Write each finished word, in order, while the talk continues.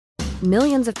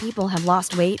Millions of people have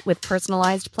lost weight with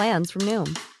personalized plans from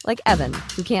Noom. Like Evan,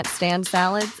 who can't stand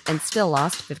salads and still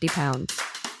lost 50 pounds.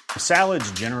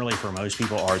 Salads generally for most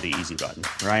people are the easy button,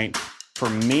 right? For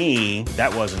me,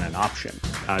 that wasn't an option.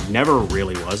 I never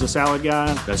really was a salad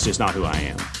guy. That's just not who I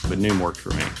am. But Noom worked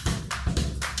for me.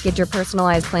 Get your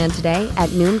personalized plan today at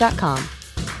Noom.com.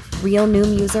 Real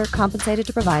Noom user compensated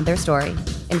to provide their story.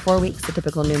 In 4 weeks, the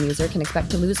typical Noom user can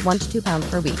expect to lose 1 to 2 pounds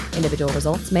per week. Individual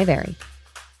results may vary.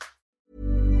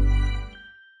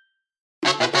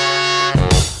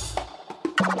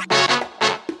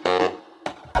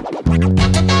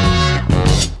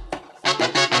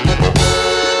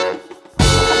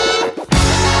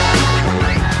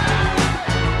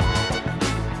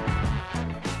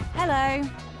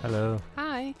 Hello.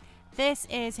 Hi. This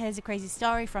is Here's a Crazy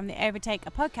Story from The Overtake,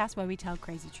 a podcast where we tell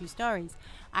crazy true stories.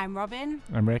 I'm Robin.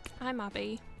 I'm Rick. I'm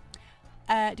Abby.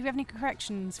 Do we have any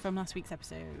corrections from last week's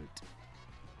episode?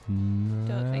 No.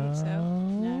 Don't think so.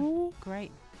 No.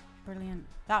 Great. Brilliant.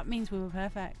 That means we were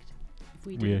perfect. If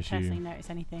we didn't personally notice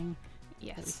anything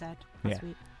that we said last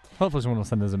week. Hopefully someone will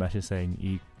send us a message saying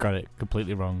you got it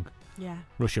completely wrong. Yeah.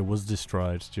 Russia was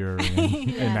destroyed during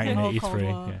in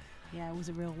 1983. Yeah, it was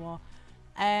a real war.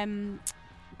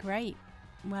 Great.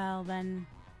 Well then,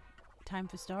 time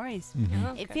for stories. Mm-hmm.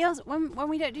 Okay. It feels when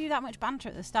we don't do that much banter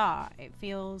at the start, it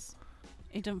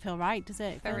doesn't feel right, does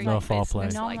it? Very no foreplay.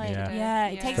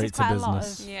 It takes us quite a lot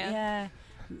of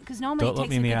because normally don't look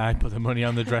me in the eye. Put the money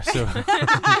on the dresser.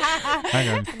 Hang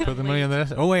on. Put the money on the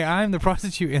dresser. Oh wait, I'm the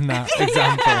prostitute in that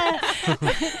example.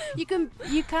 You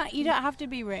don't have to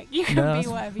be Rick. You can be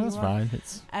whatever you want.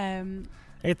 That's fine.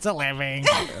 It's a living,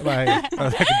 like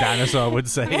a dinosaur would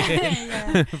say.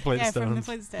 Flintstones. Yeah, from the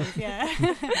Flintstones.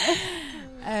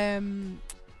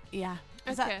 Yeah.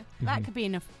 That could be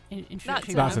enough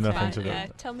introductory. That's enough introduction. Yeah,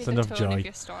 tell me the tone of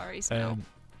your stories now.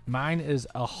 Mine is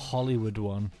a Hollywood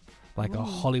one, like a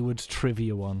Hollywood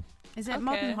trivia one. Is it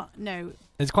modern? No.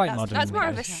 It's quite modern. That's more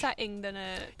of a setting than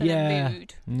a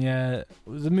mood. Yeah,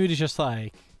 the mood is just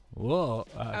like, whoa.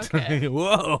 Okay.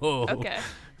 Whoa. Okay.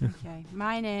 Okay.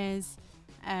 Mine is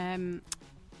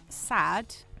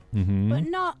sad,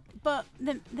 but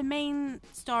the main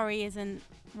story isn't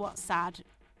what's sad.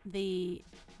 The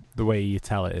way you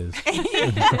tell it is.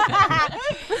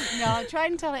 No, I'll try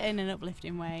and tell it in an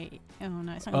uplifting way. Oh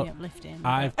no, it's not really uplifting.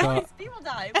 I've got people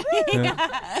die.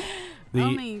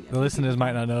 The listeners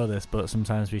might not know this, but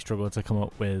sometimes we struggle to come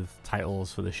up with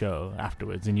titles for the show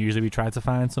afterwards, and usually we try to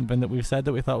find something that we've said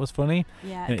that we thought was funny.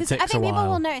 Yeah, because I think people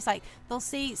will notice, like they'll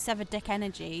see Severed Dick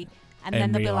Energy. And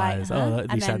then they'll realise, be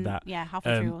like, you said that. Yeah,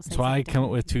 halfway through we'll say so I come up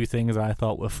with two things I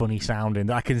thought were funny sounding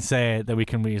that I can say that we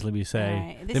can reasonably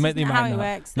say. Right. This isn't how it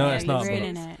works. No, it's not.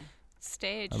 Ruining it.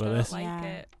 Staged. About this? Like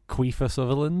it. Queefer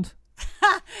Sutherland.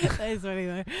 That is funny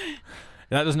though.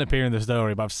 That doesn't appear in the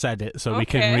story, but I've said it, so we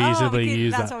can reasonably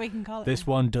use that's that. What we can call it. This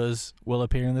one will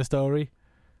appear in the story.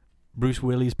 Bruce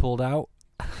Willis pulled out.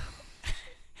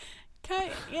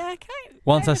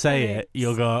 Once I say it,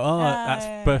 you'll go, that's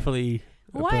perfectly...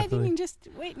 Why didn't you just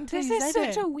wait until this is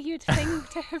such a weird thing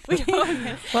to have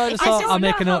done. Well, I just thought I'll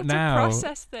make a note now.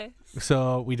 Process this.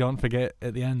 So we don't forget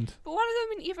at the end. But one of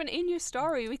them even in your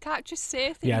story. We can't just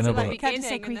say things at the beginning. We can't just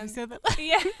say creepy Sutherland.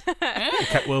 Yeah.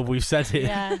 Well, we've said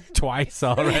it twice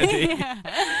already.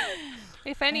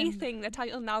 If anything, the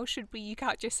title now should be You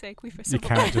Can't Just Say Queefer Sutherland. You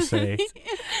can't just say...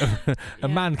 a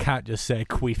man can't just say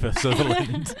Queefer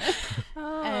Sutherland.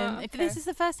 If this is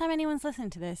the first time anyone's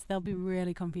listened to this, they'll be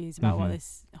really confused about what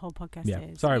this whole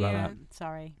podcast is. Sorry about that.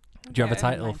 Sorry. Do you have a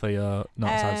title for your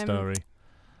not sad story?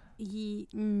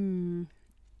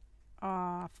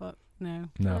 Fuck, no.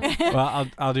 Well,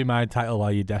 I'll do my title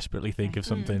while you desperately think of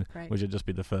something, which will just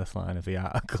be the first line of the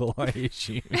article, I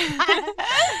assume.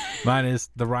 Mine is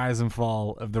The Rise and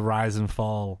Fall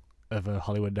of a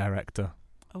Hollywood Director.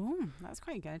 Oh, that's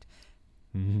quite good.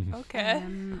 Okay.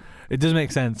 It does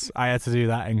make sense. I had to do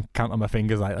that and count on my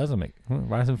fingers like, that doesn't make...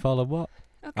 Rise and Fall of what?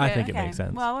 Okay. I think it makes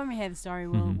sense. Well, when we hear the story,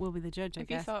 we'll be the judge, I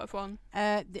guess. Have you thought of one?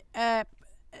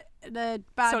 The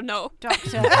bad so no.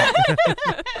 doctor.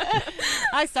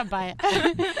 I stand by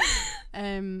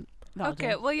it.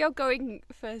 Okay, well, you're going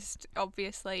first,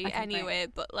 obviously, anyway,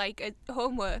 but like a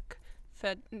homework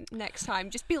for next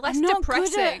time. Just be less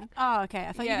depressing. Okay.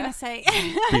 I thought you were going to say...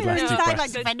 Be less depressing. I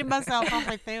like defending myself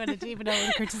halfway through and I didn't even know what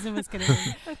the criticism was going to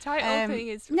be. The title thing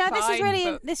is no, fine, this is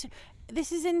really...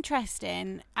 This is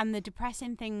interesting, and the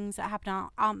depressing things that happen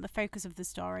aren't the focus of the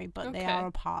story, but they are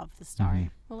a part of the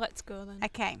story. Well, let's go then.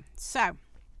 Okay, so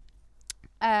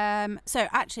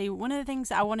actually, one of the things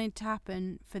that I wanted to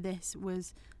happen for this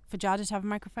was for Jada to have a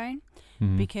microphone,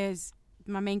 because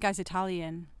my main guy's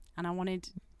Italian, and I wanted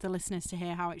the listeners to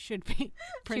hear how it should be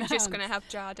pronounced. You're just going to have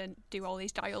Jada do all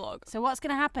these dialogue. So what's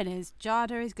going to happen is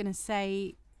Jada is going to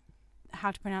say how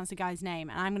to pronounce the guy's name,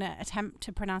 and I'm going to attempt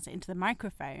to pronounce it into the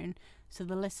microphone so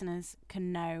the listeners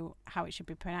can know how it should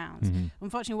be pronounced.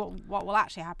 Unfortunately, what will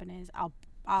actually happen is I'll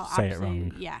say it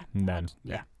wrong. Yeah. Then,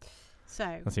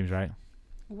 So that seems right.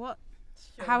 What?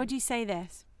 How would you say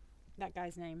this? That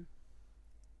guy's name?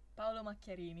 Paolo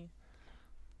Macchiarini.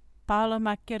 Paolo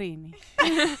Macchiarini.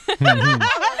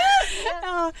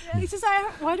 It's just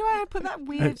why do I put that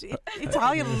weird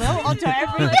Italian lilt onto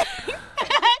everything?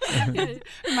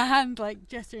 My hand like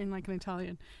gesturing like an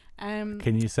Italian.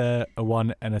 Can you say a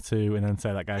 1 and a 2 and then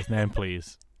say that guy's name,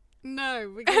 please?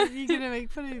 No, because you're gonna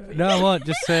make fun of me. No, I won't.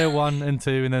 Just say 1 and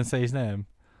 2 and then say his name.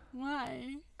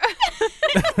 Why?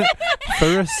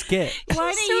 For a skit.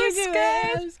 Why do you do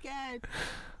it? I'm scared.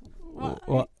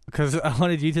 What? Because I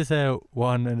wanted you to say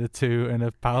 1 and a 2 and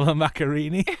a Paolo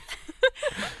Macchiarini.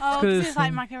 Because it's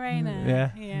like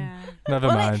Macarena. Yeah. Never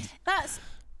mind. That's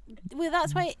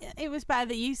why it was better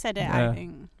that you said it. Yeah. I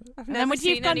think. I've never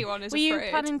seen anyone as were afraid. You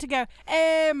planning to go,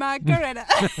 "Hey, Macarena"?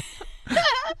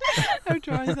 I'm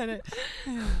trying to say it.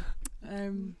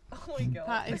 Oh my god.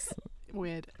 That is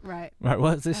weird. Right.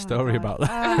 What's this story about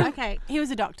that? Okay. He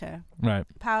was a doctor. Right.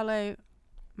 Paolo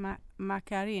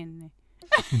Macchiarini.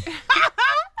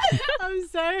 I'm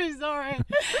so sorry.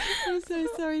 I'm so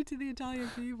sorry to the Italian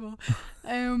people.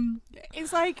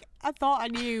 It's like I thought I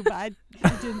knew, but I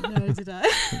didn't know, did I?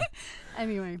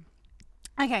 Anyway.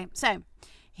 Okay, so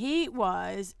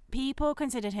people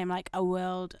considered him like a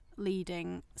world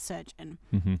leading surgeon.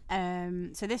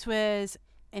 So this was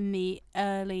in the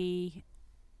early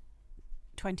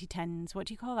 2010s. What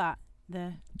do you call that?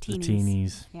 The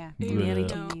teenies. Yeah, the early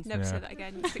teenies. Never say that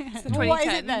again. It's the 2010s. What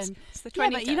is it then? It's the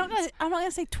 2010s. Yeah, but I'm not going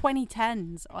to say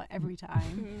 2010s every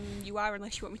time. You are,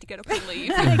 unless you want me to get up and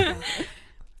leave.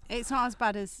 It's not as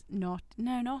bad as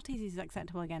naughties is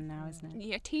acceptable again now, isn't it?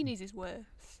 Yeah, teenies is worse.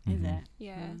 Is it?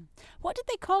 Yeah. What did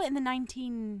they call it in the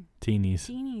 19 teenies?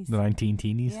 The 19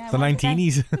 teenies. Yeah, the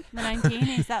 19s. The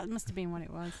 19s. That must have been what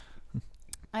it was.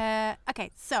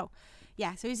 Okay, so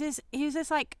yeah, so he was this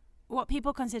like what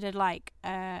people considered like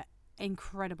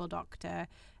incredible doctor.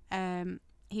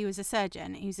 He was a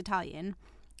surgeon. He was Italian.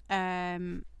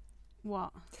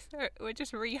 What? We're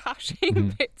just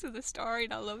rehashing bits of the story,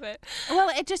 and I love it.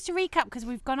 Well, just to recap, because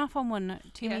we've gone off on one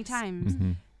too many times.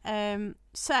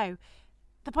 So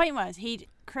the point was he'd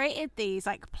created these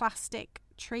like plastic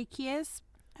tracheas.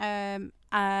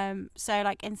 So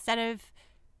like instead of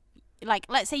like,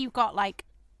 let's say you've got like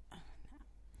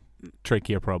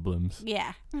trachea problems.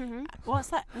 Yeah. What's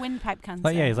that? Windpipe cancer.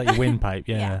 Like, yeah, it's like your windpipe.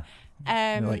 Yeah.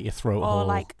 Like your throat or hole.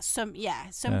 like some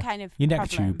kind of your neck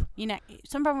problem. tube.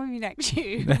 Some problem with your neck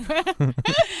tube.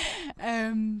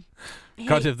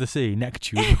 God of the sea, neck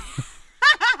tube.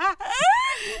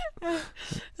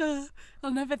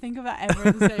 I'll never think of that ever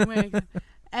in the same way.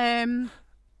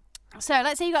 So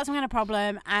let's say you got some kind of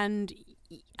problem and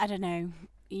I don't know,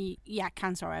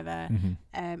 cancer or whatever,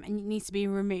 and it needs to be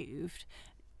removed.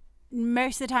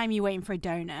 Most of the time you're waiting for a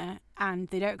donor and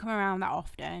they don't come around that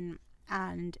often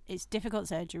and it's difficult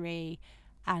surgery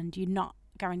and you're not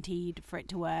guaranteed for it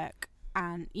to work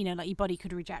and like your body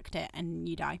could reject it and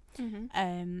you die.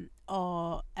 And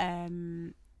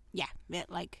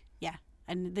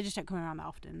they just don't come around that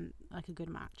often like a good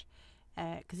match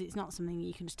because it's not something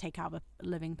you can just take out of a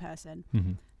living person.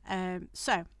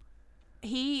 So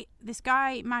this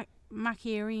guy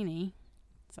Macchiarini,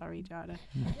 sorry Jada,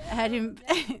 had him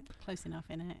close enough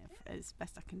in it as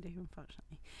best I can do,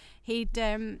 unfortunately. He'd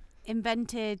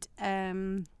invented a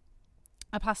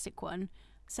plastic one,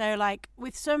 so like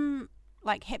with some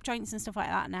like hip joints and stuff like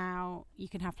that now you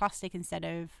can have plastic instead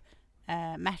of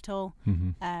metal.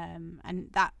 And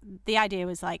that the idea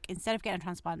was like instead of getting a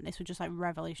transplant, this would just like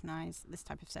revolutionize this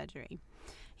type of surgery.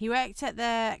 He worked at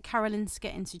the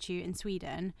Karolinska Institute in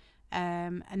Sweden,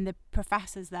 and the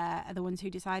professors there are the ones who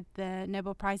decide the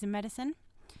Nobel Prize in Medicine.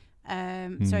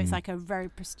 So it's like a very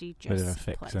prestigious bit of a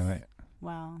fix, place. Isn't it?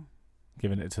 Well,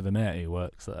 giving it to the mate who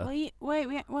works there. Well, you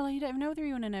don't even know whether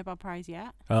he won a Nobel Prize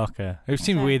yet. Okay. It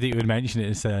seemed weird that you would mention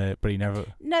it, but he never...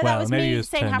 No, that was maybe me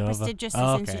saying how prestigious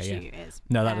this institute is.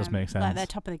 No, that does make sense. Like they're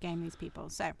top of the game, these people.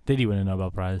 So did he win a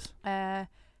Nobel Prize? Can't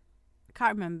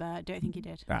remember. I don't think he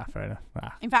did. Fair enough.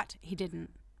 In fact, he didn't.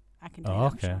 I can tell you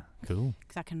that for sure. Cool.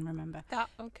 Because I can remember.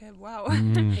 Wow.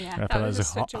 Yeah. That was a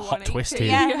hot twist here.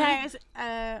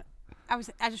 Yeah,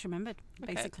 I just remembered,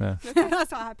 basically. Okay.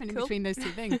 That's what happened in between those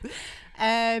two things.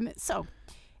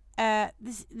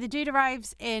 The dude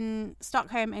arrives in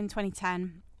Stockholm in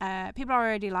 2010. People are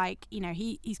already like,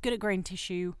 he's good at growing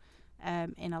tissue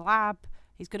in a lab.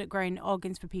 He's good at growing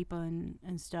organs for people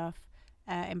and stuff,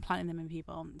 implanting them in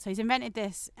people. So he's invented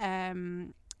this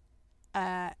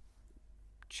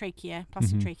trachea,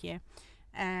 plastic trachea.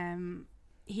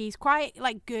 He's quite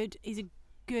like good. He's a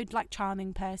good, like,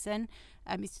 charming person.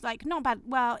 He's like not bad.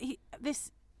 Well, this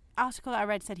article that I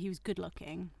read said he was good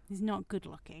looking. He's not good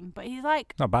looking, but he's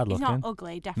like not bad looking. He's not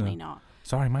ugly, definitely not.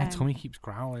 Sorry, my tummy keeps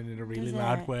growling in a really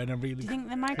loud way, and I'm really. Do you think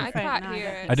the microphone? I can't hear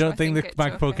it. I don't think the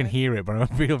microphone can hear it, but I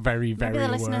feel very, very. Maybe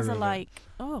the listeners are it. Like,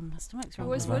 "Oh, my stomach's wrong." I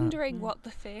was wondering what the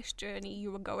face journey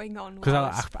you were going on was.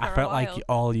 Because I felt like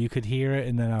all you could hear it,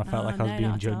 and then I felt like I was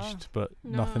being judged, but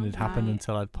nothing had happened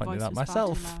until I'd pointed out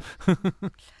myself.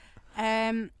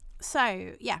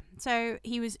 So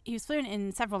he was fluent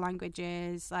in several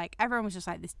languages. Like, everyone was just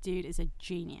like, this dude is a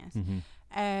genius.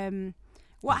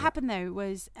 What happened though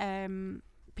was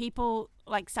people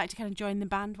like started to kind of join the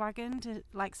bandwagon to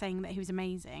like saying that he was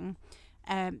amazing.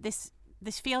 This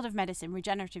field of medicine,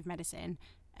 regenerative medicine,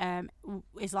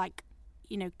 is like,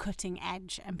 you know, cutting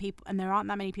edge, and there aren't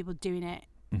that many people doing it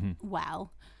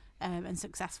well and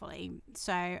successfully.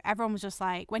 So everyone was just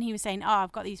like, when he was saying, "Oh,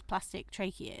 I've got these plastic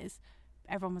tracheas,"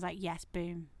 everyone was like, "Yes,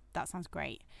 boom, that sounds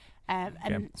great."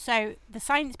 So the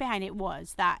science behind it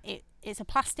was that it's a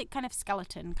plastic kind of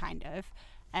skeleton, kind of,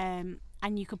 and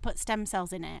you could put stem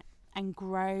cells in it and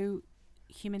grow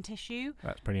human tissue.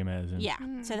 That's pretty amazing. Yeah,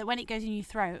 so that when it goes in your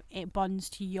throat, it bonds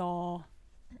to your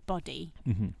body,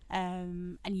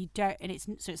 and you don't, and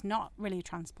it's not really a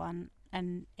transplant,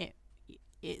 and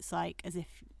it's like as if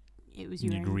it was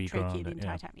your own trachea the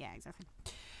entire time. Yeah, exactly.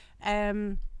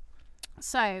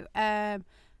 So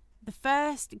the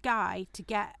first guy to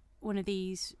get one of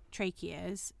these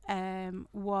tracheas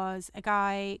was a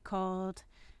guy called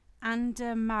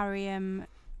Ander Mariam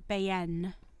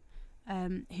Bayen,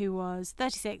 who was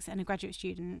 36 and a graduate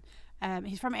student.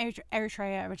 He's from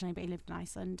Eritrea originally, but he lived in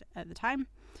Iceland at the time.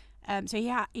 So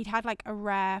he'd had like a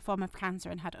rare form of cancer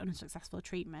and had unsuccessful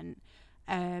treatment.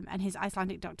 And his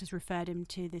Icelandic doctors referred him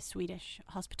to the Swedish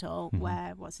hospital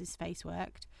where what's his face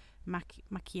worked,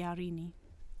 Macchiarini.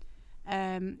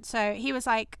 So he was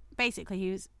like,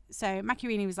 basically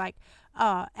Macchiarini was like,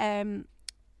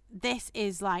 this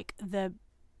is like the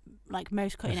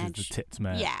most cutting edge. This is the tits,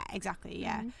 mate. Yeah, exactly.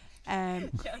 Yeah.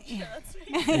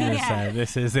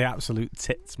 This is the absolute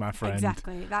tits, my friend.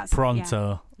 Exactly. That's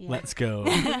pronto. Yeah. Let's go.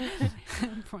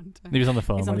 Pronto. He was on the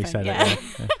phone when he said it. Yeah.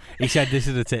 He said, "This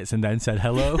is the tits," and then said,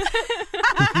 "Hello."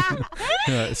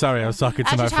 Sorry, I was talking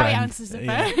to my friend. How he answers the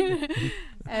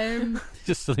phone.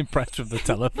 Just still impressed with the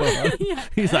telephone.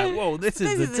 He's like, "Whoa, this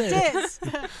is the tits."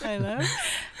 Hello.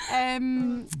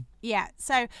 Yeah.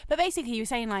 So, but basically, he was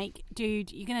saying like,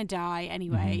 "Dude, you're gonna die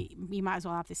anyway. You might as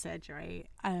well have this surgery."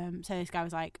 So this guy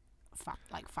was like,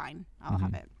 "Fine, I'll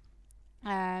have it."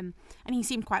 And he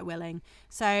seemed quite willing.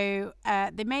 So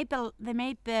they made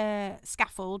the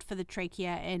scaffold for the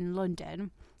trachea in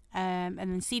London, and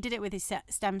then seeded it with his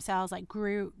stem cells, like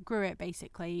grew it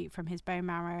basically from his bone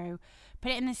marrow,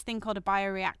 put it in this thing called a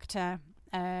bioreactor,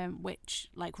 which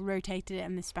like rotated it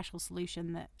in this special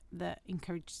solution that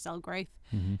encouraged cell growth.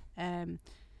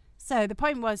 So the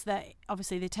point was that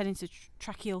obviously they turn into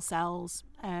tracheal cells,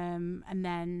 and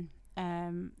then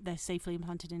they're safely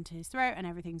implanted into his throat, and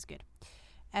everything's good.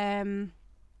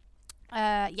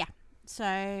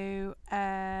 So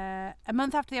a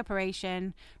month after the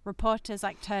operation, reporters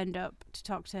like turned up to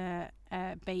talk to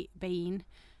Bain,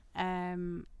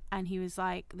 and he was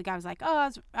like, the guy was like,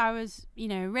 "Oh, I was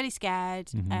really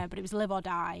scared, but it was live or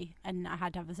die, and I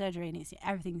had to have the surgery, and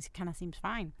everything kind of seems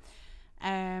fine."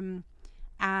 And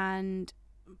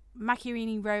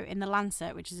Macchiarini wrote in the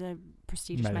Lancet, which is a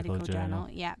prestigious medical journal,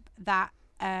 that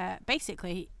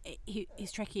basically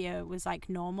his trachea was like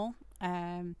normal,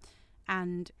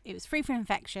 and it was free from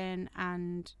infection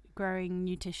and growing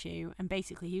new tissue, and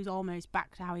basically he was almost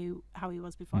back to how he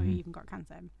was before he even got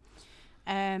cancer.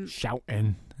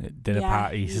 Shouting at dinner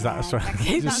parties, is that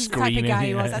exactly. Just that's screaming? The type of guy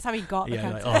he was. That's how he got the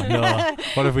cancer. Like, oh no,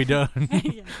 what have we done?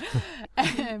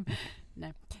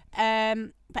 No.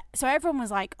 But so everyone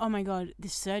was like, "Oh my god,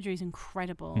 this surgery is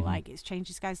incredible! Like, it's changed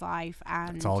this guy's life."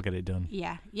 And let's all get it done.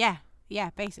 Yeah,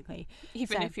 basically.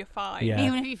 Even if you're fine. Yeah.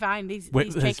 Even if you're fine, these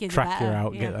tracheas are track better.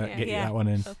 out, get that one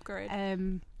in.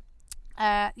 Upgrade.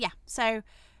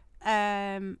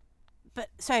 But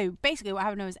so basically what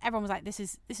happened was everyone was like, this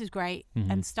is great,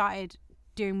 and started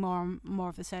doing more and more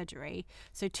of the surgery.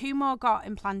 So 2 more got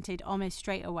implanted almost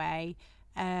straight away.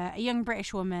 A young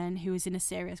British woman who was in a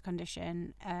serious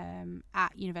condition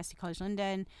at University College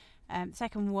London.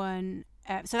 Second one,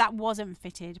 so that wasn't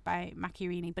fitted by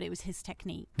Macchiarini, but it was his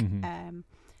technique. And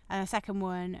the second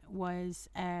one was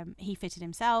he fitted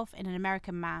himself in an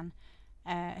American man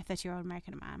a 30-year-old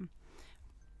American man.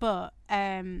 But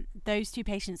those two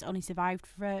patients only survived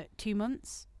for 2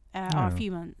 months or a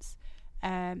few months.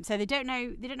 So they don't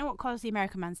know what caused the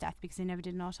American man's death because they never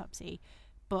did an autopsy.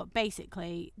 But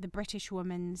basically, the British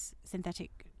woman's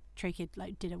synthetic trachea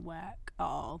didn't work at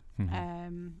all,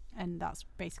 and that's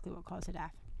basically what caused her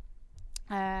death.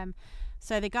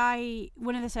 So the guy,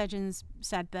 one of the surgeons,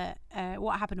 said that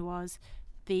what happened was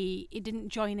it didn't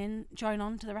join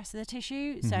on to the rest of the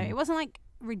tissue, so it wasn't like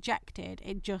rejected.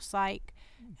 It just like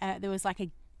there was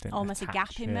like almost a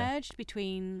gap emerged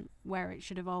between where it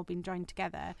should have all been joined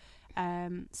together.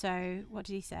 So what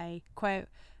did he say? Quote,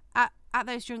 at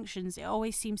those junctions, it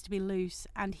always seems to be loose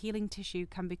and healing tissue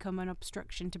can become an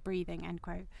obstruction to breathing, end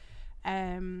quote.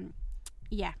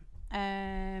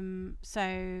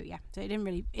 So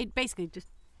it basically just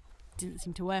didn't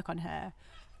seem to work on her.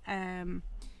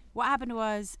 What happened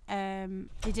was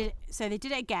they did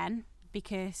it again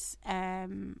because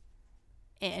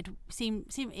it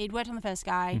worked on the first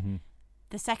guy.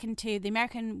 The second two, the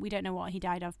American, we don't know what he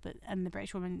died of, and the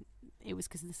British woman, it was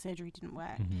because the surgery didn't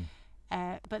work.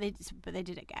 But they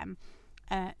did it again.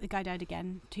 The guy died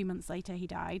again. 2 months later, he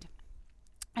died.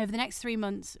 Over the next 3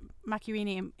 months,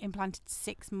 Macchiarini implanted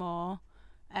 6 more,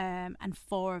 and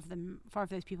 4 of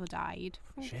those people died.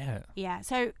 Shit. Yeah.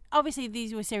 So obviously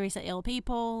these were seriously ill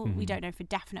people. We don't know for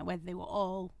definite whether they were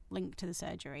all linked to the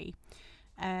surgery.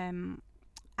 So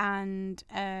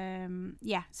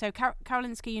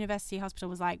Karolinska University Hospital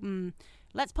was like,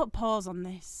 let's put pause on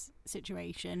this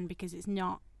situation because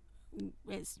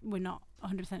we're not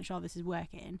 100% sure this is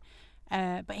working.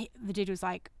 But the dude was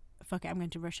like, fuck it, I'm going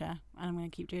to Russia and I'm going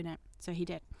to keep doing it. So he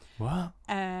did. What?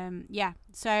 Yeah.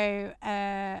 So,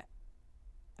 but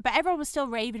everyone was still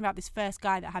raving about this first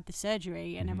guy that had the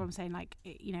surgery, and everyone was saying like,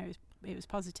 it was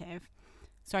positive.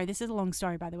 Sorry, this is a long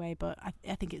story, by the way, but I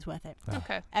think it's worth it. Oh,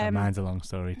 okay. Mine's a long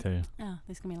story too. Oh,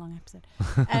 this is gonna be a long episode.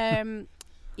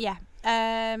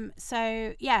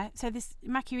 So this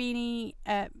Macchiarini,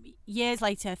 years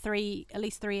later, at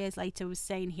least 3 years later, was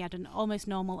saying he had an almost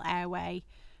normal airway,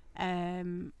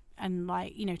 and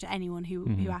like, to anyone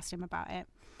who asked him about it.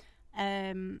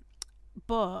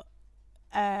 But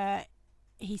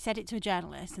he said it to a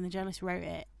journalist, and the journalist wrote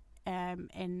it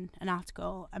in an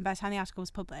article, and by the time the article was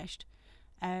published,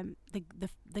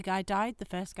 the guy died, the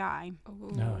first guy.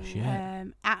 Oh shit.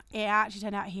 It actually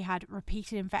turned out he had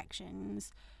repeated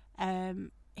infections.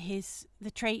 The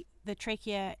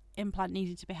trachea implant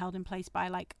needed to be held in place by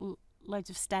like loads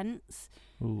of stents.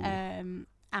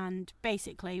 And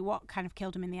basically what kind of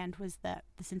killed him in the end was that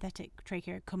the synthetic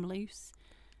trachea had come loose.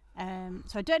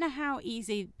 So I don't know how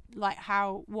easy, like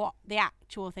what the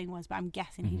actual thing was, but I'm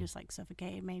guessing he just like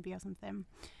suffocated maybe or something.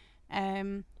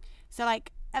 So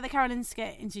like at the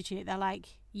Karolinska Institute, they're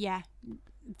like,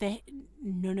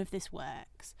 none of this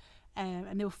works.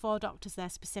 And there were 4 doctors there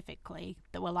specifically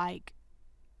that were like,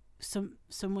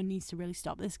 someone needs to really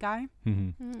stop this guy.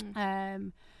 So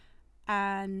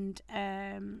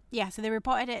they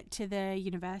reported it to the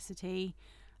university.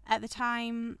 At the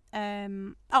time,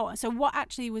 so what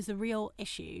actually was the real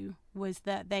issue was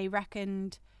that they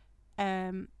reckoned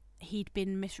he'd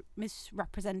been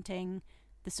misrepresenting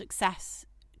the success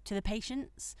to the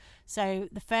patients. So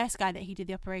the first guy that he did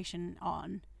the operation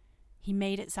on, he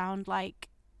made it sound like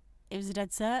it was a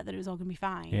dead cert, that it was all going to be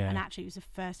fine. And actually it was the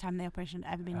first time the operation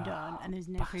had ever been done, and there's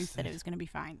no proof that it was going to be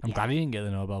fine. I'm glad he didn't get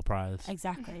the Nobel Prize.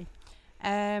 Exactly.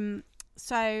 So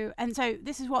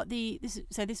this is what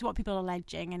people are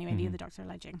alleging anyway. The other doctors are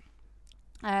alleging.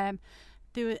 At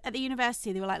the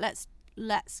university, they were like,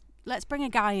 let's bring a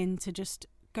guy in to just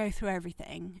go through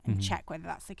everything and check whether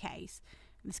that's the case.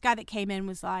 And this guy that came in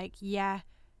was like,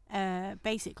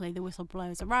 basically the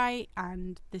whistleblowers are right,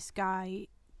 and this guy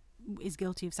is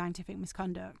guilty of scientific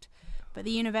misconduct. But the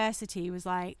university was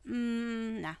like,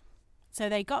 nah. So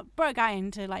they brought a guy in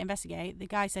to like investigate. The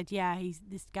guy said,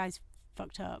 this guy's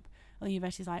fucked up. Well, the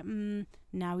university's like,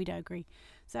 no, we don't agree.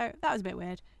 So that was a bit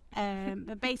weird.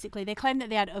 But basically, they claimed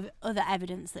that they had other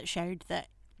evidence that showed that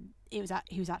he was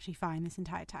actually fine this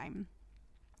entire time.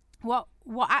 What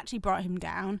actually brought him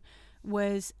down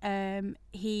was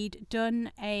he'd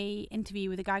done a interview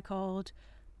with a guy called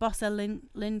Bosse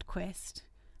Lindquist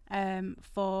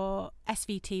for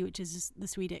SVT, which is the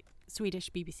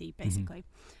Swedish BBC, basically.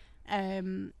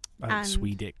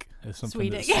 Swedick or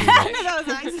something. Swedick. That was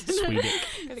nice. Swedick.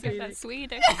 Gotta get that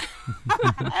Swedick.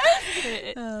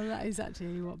 That is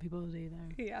actually what people do, though.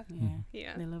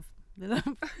 Yeah. They love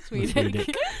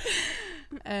Swedick.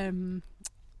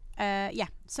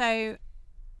 So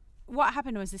what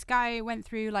happened was this guy went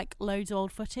through like loads of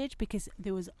old footage, because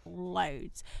there was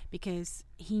loads, because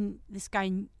this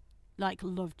guy like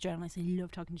loved journalists. He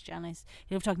loved talking to journalists.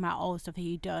 He loved talking about all the stuff that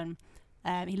he'd done.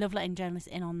 He loved letting journalists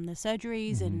in on the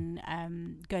surgeries and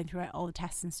going through all the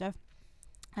tests and stuff.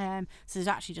 So there's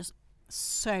actually just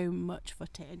so much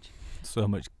footage. So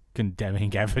much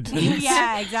condemning evidence.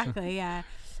 Yeah, exactly. Yeah.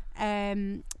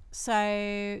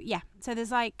 So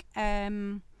there's like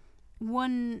one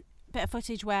bit of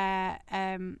footage where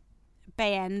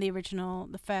Bayen,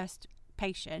 the first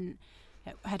patient,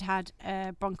 had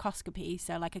a bronchoscopy,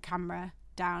 so like a camera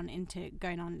down into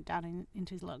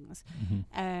his lungs.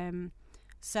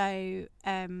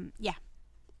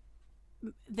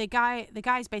 The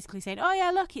guy's basically saying, oh yeah,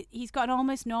 look, he's got an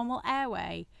almost normal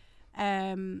airway,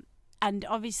 and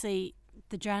obviously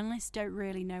the journalists don't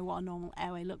really know what a normal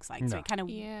airway looks like, so it kind of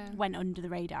went under the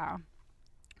radar.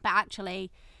 But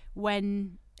actually,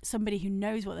 when somebody who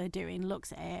knows what they're doing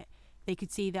looks at it, they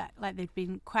could see that like there'd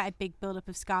been quite a big buildup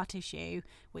of scar tissue,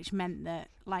 which meant that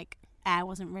like air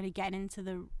wasn't really getting into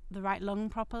the right lung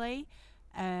properly.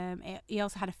 He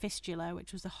also had a fistula,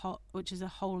 which is a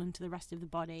hole into the rest of the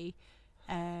body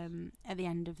at the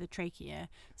end of the trachea.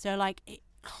 So like it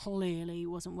clearly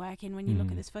wasn't working when you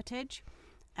look at this footage.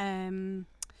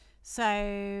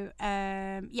 So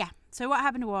what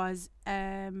happened was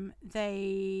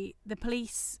the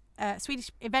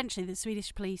Swedish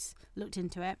police looked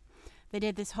into it. They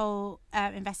did this whole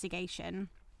investigation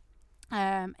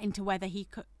into whether he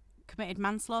committed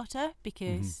manslaughter,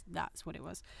 because that's what it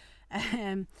was.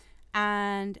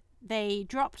 And they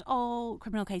dropped all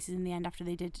criminal cases in the end after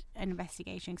they did an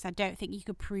investigation, because I don't think you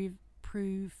could prove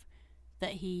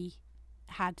that he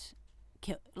had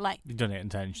done it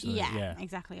intentionally. Yeah,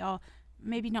 exactly. Or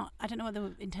maybe not. I don't know what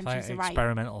the intentions are. Right,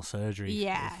 experimental surgery.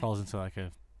 Yeah, it falls into like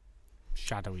a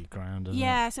shadowy ground. Doesn't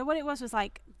it? So what it was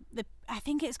like I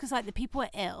think it's because like the people were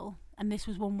ill, and this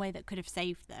was one way that could have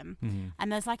saved them. And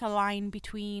there's like a line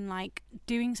between like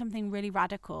doing something really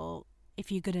radical if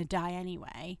you're gonna die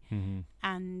anyway,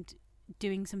 and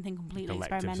doing something completely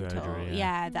experimental. Surgery,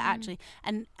 that actually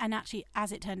and actually,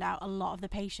 as it turned out, a lot of the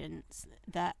patients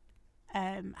that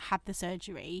had the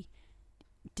surgery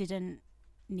didn't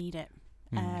need it.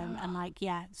 And like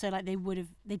so like they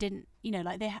didn't, you know,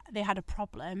 like they had a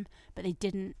problem, but they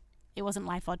didn't, it wasn't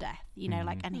life or death, you know,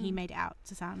 like, and he made it out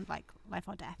to sound like life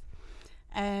or death.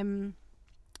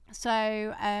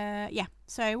 So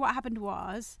what happened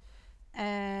was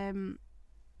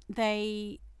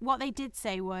what they did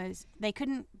say was they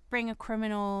couldn't bring a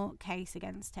criminal case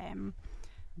against him,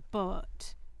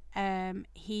 but the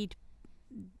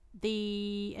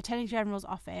Attorney General's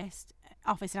office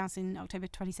announced in October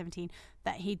 2017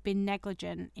 that he'd been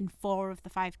negligent in 4 of the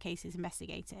 5 cases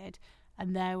investigated,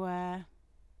 and there were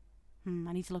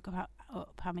I need to look up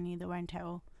how many there were in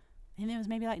total. I think there was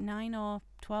maybe like 9 or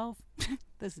 12.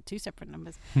 Those are 2 separate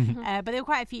numbers. But there were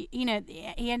quite a few. You know,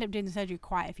 he ended up doing the surgery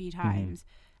quite a few times,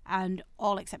 and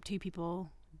all except 2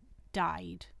 people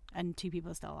died, and 2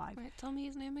 people are still alive. Wait, tell me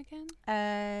his name again.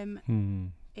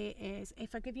 It is,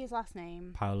 if I give you his last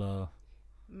name, Paolo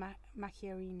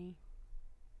Macchiarini.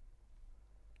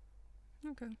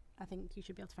 Okay. I think you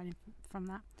should be able to find him from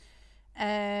that.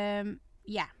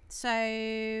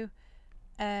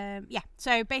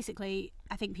 So basically,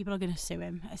 I think people are going to sue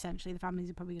him. Essentially, the families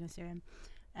are probably going to sue him,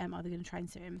 or they're going to try and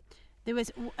sue him. There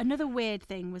was another weird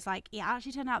thing, was like, it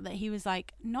actually turned out that he was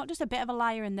like not just a bit of a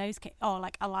liar in those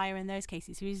a liar in those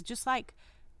cases. He was just like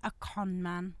a con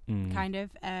man, kind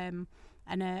of. And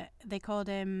they called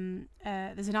him.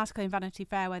 There's an article in Vanity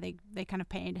Fair where they kind of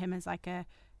painted him as like a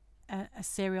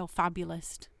serial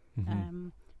fabulist,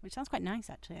 which sounds quite nice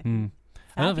actually.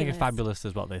 I don't think a fabulist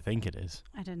is what they think it is.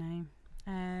 I don't know.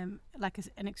 Like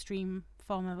an extreme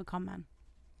form of a con man.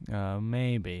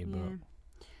 Maybe, but.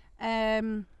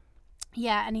 And he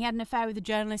had an affair with a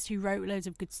journalist who wrote loads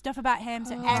of good stuff about him.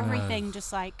 So everything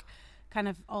just like kind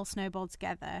of all snowballed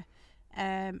together.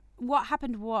 What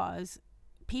happened was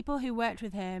people who worked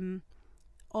with him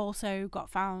also got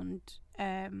found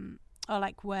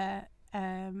were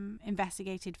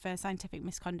investigated for scientific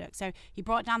misconduct. So he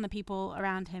brought down the people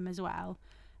around him as well.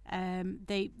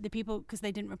 The people, because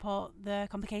they didn't report the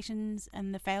complications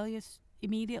and the failures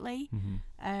immediately.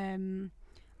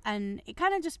 And it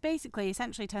kind of just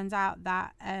essentially turns out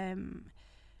that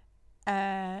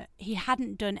he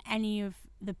hadn't done any of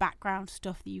the background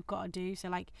stuff that you've got to do. So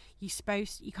like you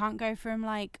can't go from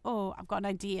like, oh, I've got an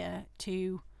idea,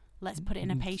 to let's put it in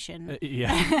a patient.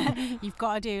 You've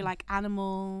got to do like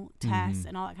animal tests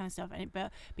and all that kind of stuff.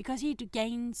 But because he'd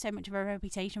gained so much of a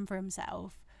reputation for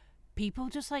himself, people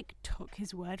just like took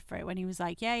his word for it when he was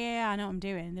like, yeah, I know what I'm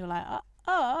doing. They were like,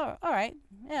 oh, all right,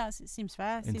 yeah, it seems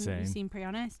fair. You seem pretty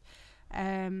honest.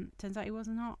 Turns out he was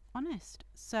not honest.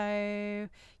 So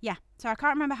yeah, so I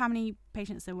can't remember how many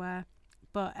patients there were,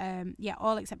 but yeah,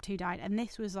 all except 2 died, and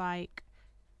this was like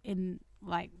in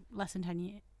like less than 10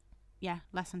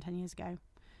 years ago,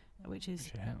 which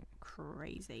is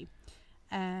crazy.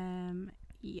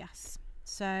 Yes.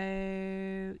 So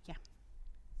yeah,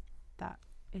 that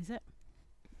is it.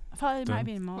 I thought there might have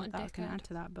been more that I was going to add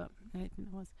to that, but it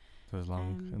was. It was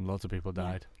long, and lots of people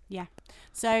died. Yeah.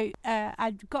 So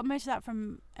I got most of that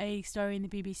from a story in the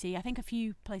BBC. I think a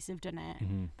few places have done it,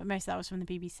 but most of that was from the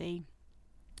BBC,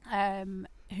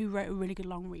 who wrote a really good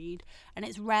long read. And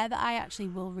it's rare that I actually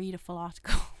will read a full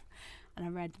article. And I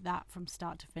read that from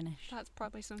start to finish. That's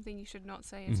probably something you should not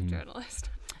say as a journalist.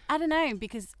 I don't know,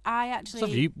 because I actually... So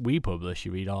if we publish,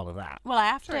 you read all of that. Well, I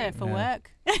have to for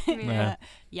work. Yeah.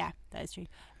 Yeah, that is true.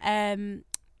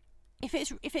 If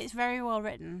it's very well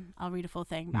written, I'll read a full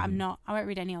thing. But I won't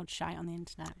read any old shite on the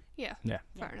internet. Yeah.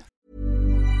 Fair enough.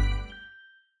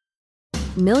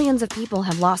 Millions of people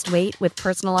have lost weight with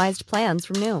personalized plans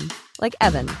from Noom. Like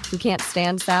Evan, who can't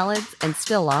stand salads and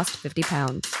still lost 50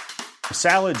 pounds.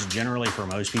 Salads generally for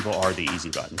most people are the easy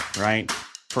button, right?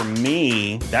 For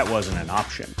me, that wasn't an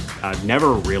option. I never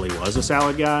really was a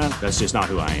salad guy. That's just not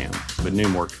who I am. But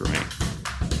Noom worked for me.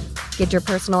 Get your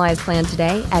personalized plan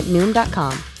today at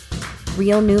Noom.com.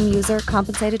 Real Noom user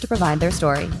compensated to provide their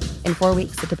story. In 4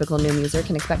 weeks, the typical Noom user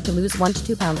can expect to lose 1 to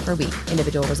 2 pounds per week.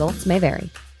 Individual results may vary.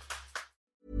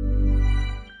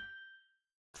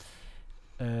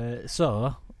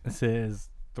 So, this is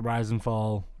the rise and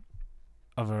fall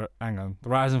of the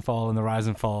rise and fall and the rise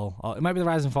and fall. Or it might be the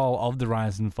rise and fall of the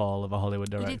rise and fall of a Hollywood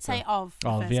director. You did say of the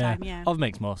first time, yeah. Of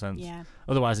makes more sense. Yeah.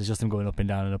 Otherwise, it's just him going up and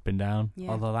down and up and down.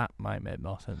 Yeah. Although that might make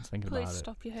more sense thinking Please about it.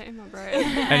 stop you hitting my brain.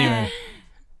 Anyway,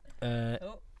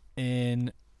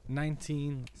 in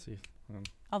 19... Let's see.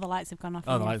 Oh, the lights have gone off.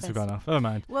 Oh, the lights have gone off. Never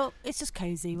mind. Well, it's just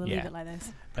cozy. We'll leave it like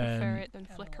this. Prefer it than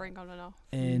flickering on and off.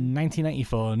 In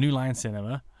 1994, New Line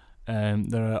Cinema,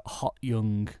 they're a hot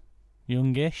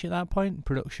youngish at that point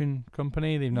production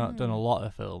company. They've not done a lot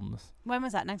of films. When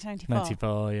was that? 1994.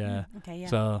 94, yeah. Okay, yeah.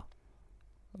 So,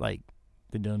 like,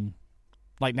 they've done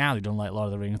like Lord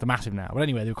of the Rings. They're massive now, but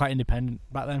anyway, they were quite independent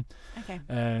back then. Okay.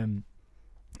 And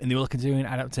they were looking to do an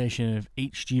adaptation of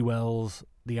H.G. Wells'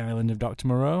 The Island of Dr.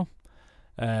 Moreau.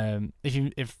 If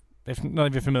none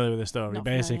of you are familiar with the story, Not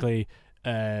basically,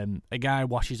 a guy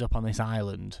washes up on this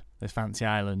island, this fancy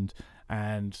island,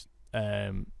 and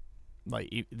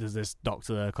there's this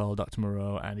doctor there called Dr.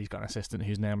 Moreau, and he's got an assistant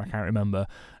whose name I can't remember.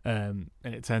 And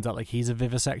it turns out like he's a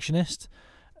vivisectionist,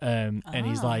 and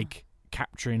he's like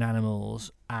capturing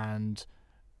animals and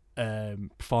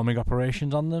performing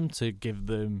operations on them to give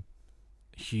them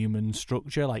human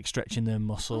structure, like stretching their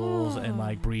muscles and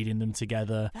like breeding them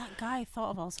together. That guy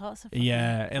thought of all sorts of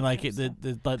and like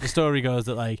the story goes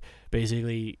that like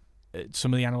basically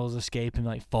some of the animals escape and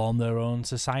like form their own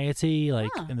society, like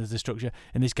and there's the structure,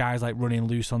 and this guy's like running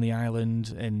loose on the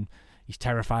island and he's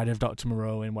terrified of Dr.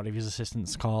 Moreau and what his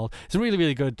assistant's called. It's really,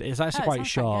 really good. It's actually quite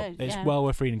short. It's well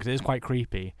worth reading because it is quite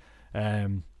creepy.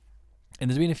 And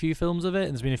there's been a few films of it,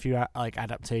 and there's been a few like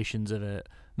adaptations of it.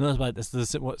 And there's like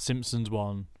the what Simpsons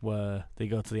one where they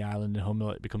go to the island and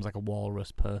Homer becomes like a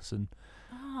walrus person.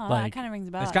 Oh, like, that kind of rings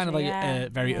a bell. It's kind of like a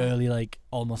very early, like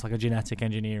almost like a genetic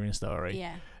engineering story.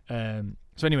 Yeah.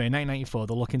 So anyway, in 1994,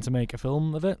 they're looking to make a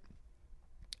film of it,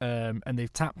 and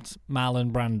they've tapped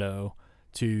Marlon Brando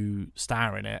to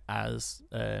star in it as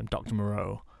Dr.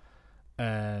 Moreau.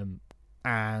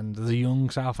 And there's a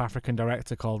young South African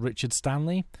director called Richard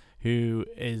Stanley who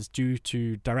is due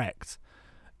to direct.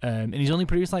 And he's only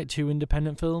produced like 2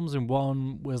 independent films, and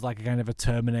one was like a kind of a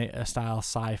Terminator-style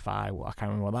sci-fi. I can't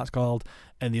remember what that's called.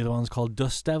 And the other one's called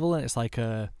Dust Devil, and it's like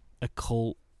a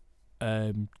cult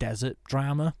desert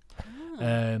drama.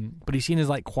 But he's seen as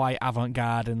like quite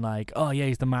avant-garde and like, oh yeah,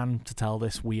 he's the man to tell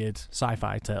this weird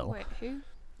sci-fi tale. Wait, who?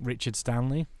 Richard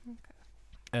Stanley.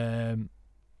 Okay.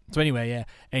 So anyway, yeah,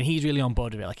 and he's really on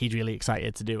board with it. Like he's really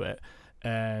excited to do it.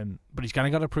 But he's kind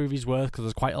of got to prove his worth because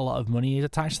there's quite a lot of money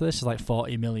attached to this. It's like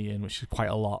 40 million, which is quite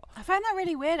a lot. I find that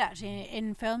really weird, actually,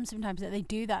 in films sometimes that they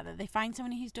do that they find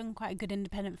someone who's done quite a good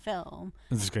independent film.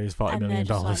 This guy's $40 million.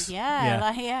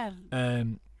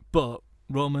 Like, but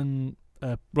Roman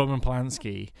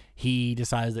Polanski, he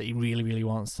decides that he really, really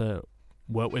wants to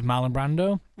work with Marlon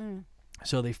Brando.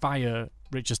 So they fire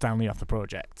Richard Stanley off the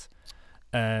project.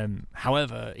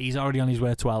 However, he's already on his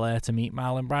way to LA to meet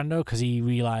Marlon Brando because he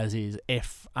realizes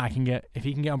if he can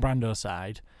get on Brando's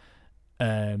side,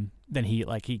 then he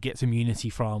gets immunity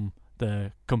from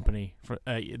the company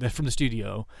they're from the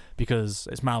studio because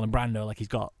it's Marlon Brando. Like he's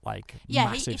got like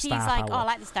massive star power. If he's like, I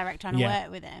like this director, I want to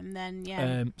work with him,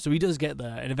 then so he does get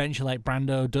there, and eventually like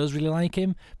Brando does really like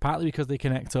him, partly because they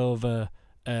connect over.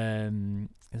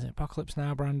 Is it Apocalypse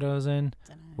Now Brando's in,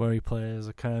 where he plays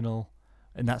a colonel,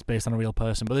 and that's based on a real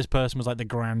person. But this person was like the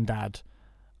granddad.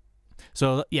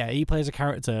 So yeah, he plays a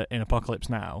character in Apocalypse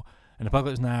Now, and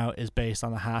Apocalypse Now is based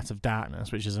on The Heart of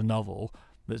Darkness, which is a novel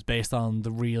that's based on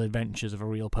the real adventures of a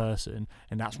real person,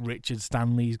 and that's Richard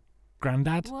Stanley's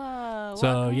granddad. Whoa!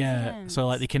 So yeah, so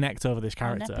like they connect over this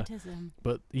character. Nepotism.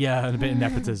 But yeah, and a bit of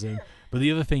nepotism. But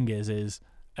the other thing is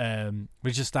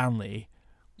Richard Stanley,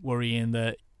 worrying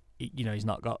that he's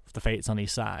not got the fates on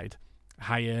his side,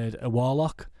 hired a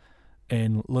warlock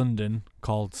in London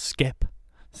called Skip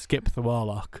the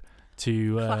Warlock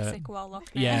to classic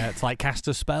warlock name. Yeah, to like cast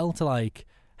a spell to like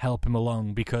help him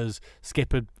along, because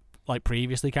Skip had like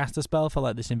previously cast a spell for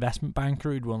like this investment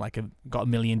banker who'd won got $1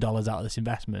 million out of this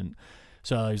investment.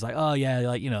 So he's like, oh yeah,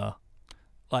 like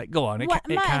like go on, it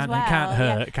can't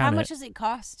hurt. Yeah. How much does it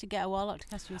cost to get a warlock to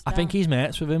cast you a spell? I think he's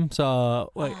mates with him,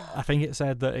 so I think it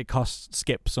said that it costs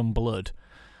Skip some blood.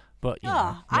 But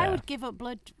I would give up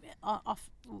blood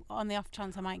on the off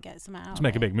chance I might get some out. To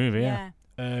make a big movie, yeah.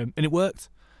 And it worked.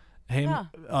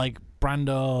 Like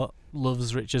Brando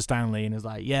loves Richard Stanley and is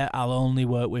like, yeah, I'll only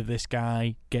work with this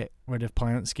guy, get rid of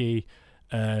Polanski.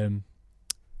 And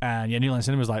New Line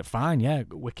Cinema was like, fine, yeah,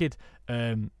 wicked.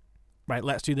 Right,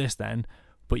 let's do this then.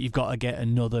 But you've got to get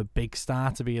another big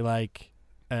star to be like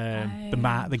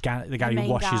the guy who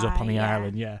washes up on the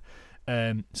island. Yeah.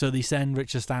 So they send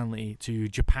Richard Stanley to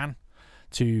Japan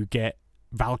to get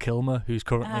Val Kilmer, who's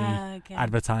currently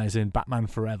advertising Batman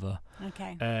Forever.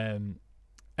 Okay.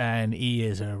 And he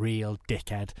is a real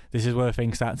dickhead. This is where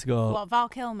things start to go. What, Val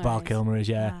Kilmer? Val Kilmer is,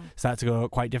 yeah. Start to go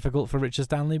quite difficult for Richard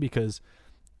Stanley because,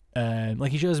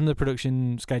 like, he shows him the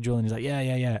production schedule and he's like,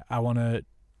 yeah. I want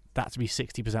that to be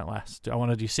 60% less. I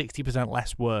want to do 60%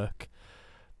 less work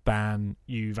than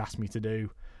you've asked me to do.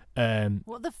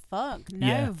 What the fuck?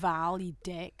 No, Val, you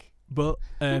dick. But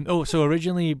so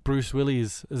originally Bruce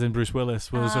Willis, as in Bruce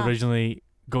Willis, was originally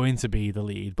going to be the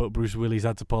lead, but Bruce Willis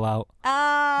had to pull out.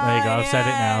 There you go. I've said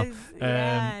it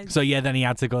now. So yeah, then he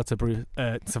had to go to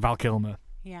Val Kilmer.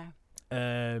 Yeah.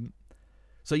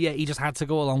 So yeah, he just had to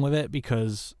go along with it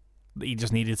because he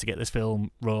just needed to get this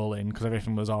film rolling because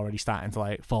everything was already starting to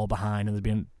like fall behind and there's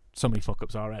been so many fuck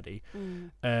ups already.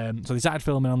 So they started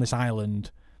filming on this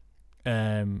island,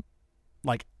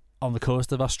 like on the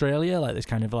coast of Australia, like this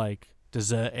kind of like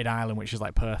deserted island, which is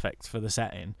like perfect for the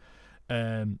setting.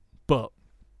 But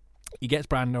he gets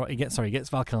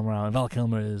Val Kilmer out, and Val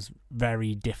Kilmer is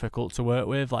very difficult to work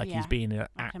with. Like he's being an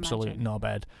absolute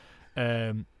knobhead.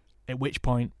 At which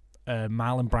point,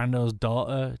 Marlon Brando's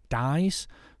daughter dies,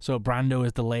 so Brando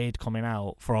is delayed coming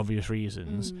out for obvious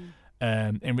reasons.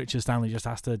 And Richard Stanley just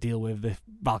has to deal with the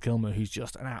Val Kilmer, who's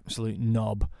just an absolute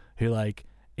knob, who like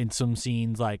in some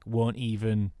scenes like won't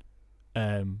even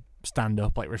stand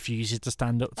up, like refuses to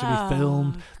stand up to be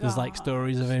filmed. God. There's like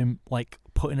stories of him like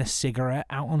putting a cigarette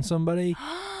out on somebody,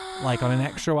 like on an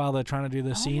extra while they're trying to do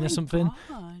the scene or something.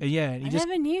 Yeah, I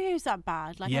never knew he was that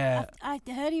bad. Like, yeah, I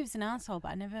heard he was an asshole,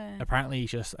 but I never. Apparently,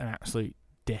 he's just an absolute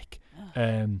dick.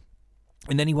 And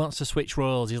then he wants to switch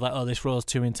roles. He's like, "Oh, this role's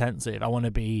too intensive. I want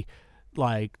to be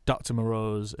like Dr.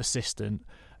 Moreau's assistant."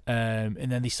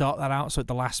 And then they sort that out. So at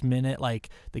the last minute, like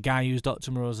the guy who's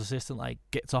Dr. Moreau's assistant, like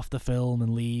gets off the film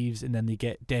and leaves, and then they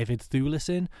get David Thewlis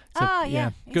in.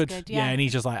 So, good. Yeah, and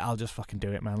he's just like, "I'll just fucking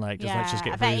do it, man. Like, let's just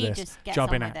get through this."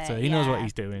 Jobbing actor. He knows what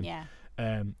he's doing. Yeah.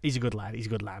 He's a good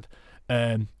lad.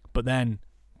 But then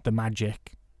the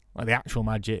magic, like the actual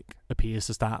magic, appears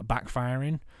to start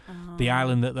backfiring. The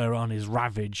island that they're on is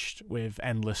ravaged with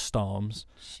endless storms.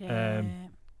 Shit.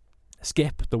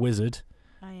 Skip, the wizard,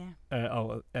 the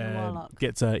warlock.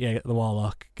 The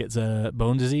warlock gets a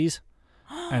bone disease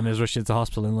and is rushed into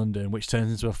hospital in London, which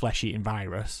turns into a flesh-eating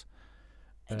virus.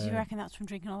 Do you reckon that's from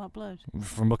drinking all that blood?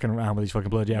 From mucking around with his fucking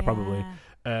blood, yeah. Probably.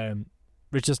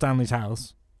 Richard Stanley's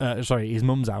house, his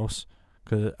mum's house,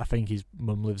 because I think his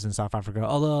mum lives in South Africa,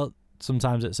 although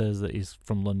sometimes it says that he's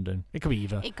from London. It could be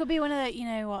either. It could be one of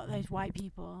the, those white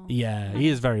people. Yeah, he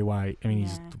is very white. I mean,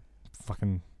 he's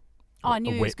fucking I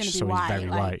knew a he was witch, going to be so white. He's very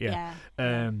white,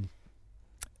 yeah.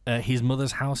 His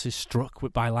mother's house is struck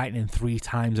by lightning 3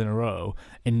 times in a row,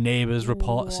 and neighbours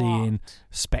report seeing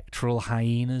spectral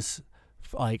hyenas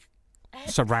like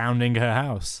surrounding her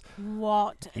house.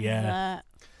 What the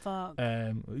fuck?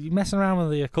 You're messing around with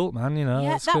the occult, man, you know.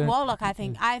 Yeah, that warlock, I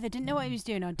think, either didn't know what he was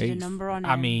doing or did a number on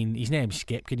him. I mean, his name's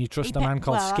Skip. Can you trust a man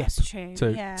called Skip that's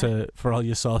true. for all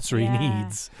your sorcery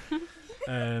needs?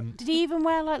 Did he even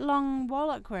wear like long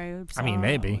warlock robes? I mean,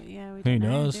 maybe. Yeah, we Who don't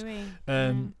know, knows? do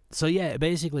we? So yeah,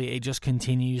 basically it just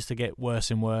continues to get worse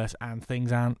and worse, and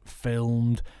things aren't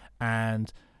filmed,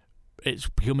 and it's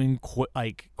becoming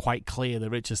quite clear that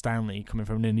Richard Stanley, coming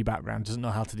from an indie background, doesn't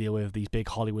know how to deal with these big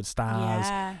Hollywood stars,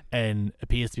 and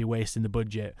appears to be wasting the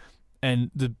budget.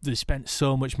 And they spent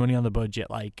so much money on the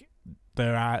budget. Like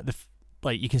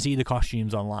you can see the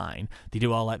costumes online. They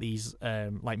do all like these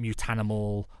like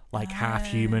mutanimal, like half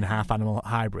human, half animal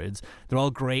hybrids. They're all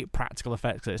great practical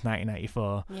effects. It's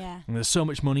 1994. Yeah. And there's so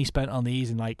much money spent on these,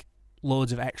 and like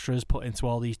loads of extras put into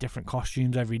all these different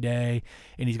costumes every day.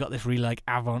 And he's got this really like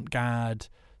avant-garde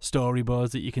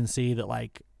storyboards that you can see that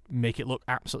like make it look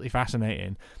absolutely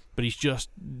fascinating. But he's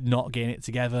just not getting it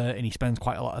together, and he spends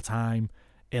quite a lot of time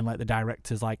in like the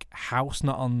director's like house,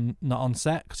 not on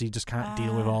set, because he just can't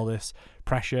deal with all this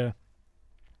pressure.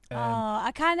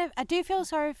 I do feel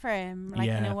sorry for him, like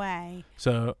in a way.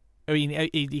 So I mean,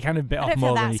 he kind of bit off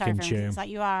more than he can chew. It's like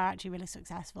you are actually really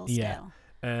successful still.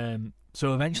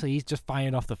 So eventually he's just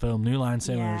fired off the film. New Line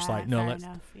Cinema is like, no, let's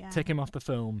take him off the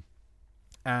film,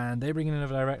 and they bring in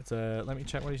another director. Let me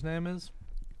check what his name is.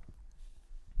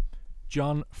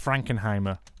 John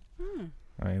Frankenheimer.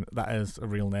 I mean, that is a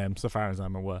real name, so far as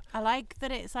I'm aware. I like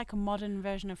that it's like a modern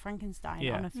version of Frankenstein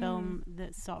on a film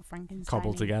that's sort of Frankenstein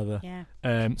cobbled together. Yeah.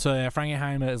 So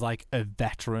Frankenheimer is like a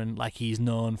veteran. Like, he's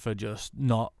known for just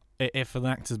not, if an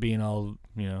actor's being all,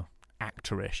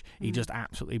 actorish, he just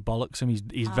absolutely bollocks him.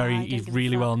 He's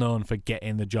really well known for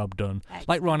getting the job done. Excellent.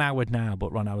 Like Ron Howard now,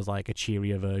 but Ron Howard's like a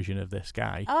cheerier version of this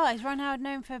guy. Oh, is Ron Howard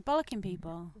known for bollocking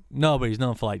people? No, but he's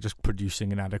known for like just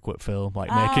producing an adequate film, like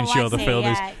making sure the film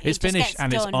is finished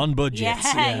and it's on budget.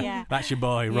 Yeah. That's your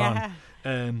boy,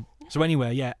 Ron. So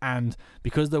anyway, and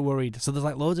because they're worried, so there's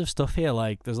like loads of stuff here,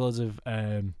 like there's loads of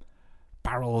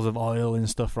barrels of oil and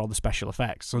stuff for all the special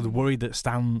effects. So they're worried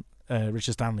that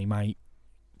Richard Stanley might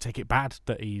take it bad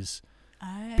that he's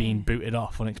being booted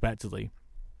off unexpectedly.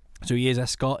 So he is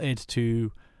escorted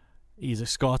to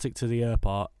the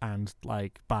airport, and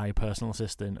like by a personal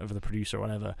assistant of the producer or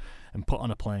whatever, and put on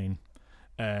a plane.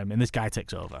 And this guy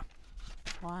takes over.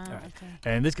 Wow. Okay.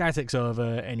 And this guy takes over,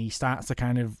 and he starts to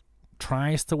kind of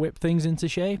tries to whip things into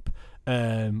shape,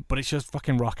 but it's just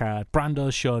fucking rock hard.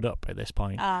 Brando's showed up at this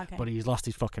point, but he's lost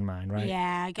his fucking mind, right?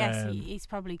 Yeah, I guess he's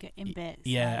probably in bits.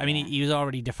 Yeah, so, I mean, he was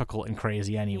already difficult and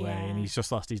crazy anyway, and he's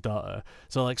just lost his daughter.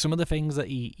 So, like, some of the things that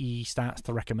he starts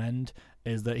to recommend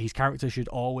is that his character should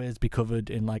always be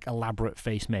covered in, like, elaborate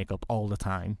face makeup all the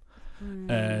time.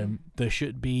 There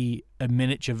should be a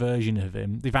miniature version of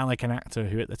him. They found like an actor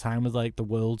who at the time was like the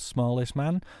world's smallest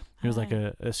man. He was like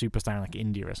a superstar in like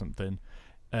India or something.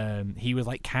 He was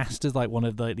like cast as like one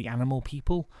of the animal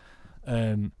people.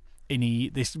 And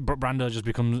Brando just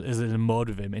is in a mode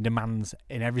with him and demands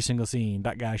in every single scene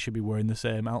that guy should be wearing the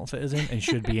same outfit as him and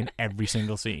should be in every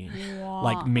single scene. What?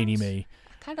 Like mini-me.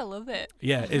 I kind of love it.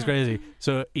 Yeah, it's crazy.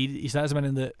 So he starts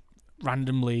demanding that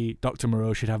randomly Dr.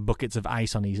 Moreau should have buckets of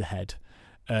ice on his head.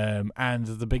 And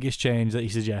the biggest change that he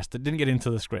suggested, didn't get into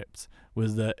the script,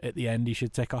 was that at the end he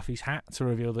should take off his hat to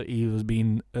reveal that he was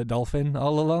being a dolphin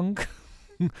all along.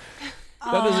 That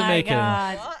doesn't make him.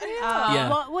 Yeah.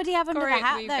 What would he have under the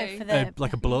hat though? For the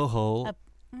like a blowhole on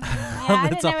the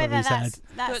don't top know of his head.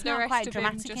 That's not quite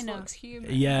dramatic enough. Looks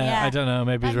human. Yeah, I don't know.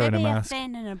 Maybe he's wearing a mask. Maybe a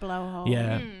fin and a blowhole.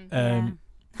 Yeah.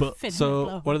 But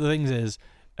so one of the things is,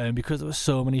 because there were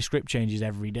so many script changes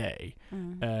every day,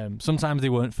 sometimes they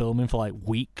weren't filming for like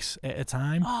weeks at a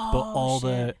time, but all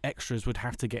the extras would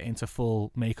have to get into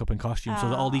full makeup and costume, so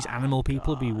that all these animal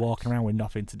people would be walking around with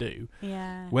nothing to do.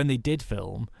 Yeah. When they did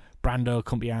film, Brando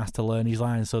couldn't be asked to learn his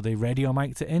lines, so they radio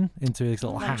mic'd it into his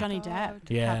little hat. Johnny Depp.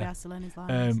 Yeah. Can't be asked to learn his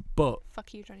lines. But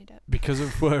fuck you, Johnny Depp. Because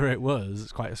of where it was,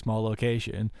 it's quite a small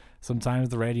location. Sometimes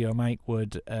the radio mic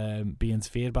would be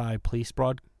interfered by police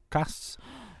broadcasts.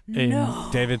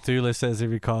 David Thewlis says he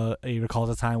recalls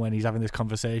a time when he's having this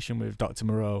conversation with Dr.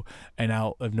 Moreau, and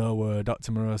out of nowhere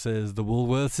Dr. Moreau says the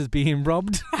Woolworths is being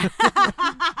robbed. Oh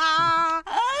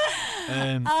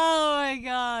my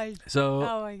god.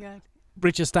 Oh my god.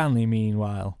 Richard Stanley,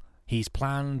 meanwhile, he's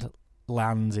planned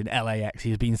lands in LAX.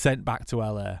 He's been sent back to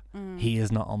LA. He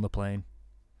is not on the plane.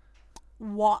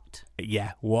 What?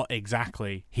 Yeah, what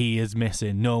exactly? He is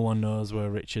missing. No one knows where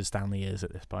Richard Stanley is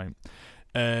at this point.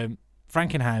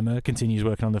 Frankenheimer continues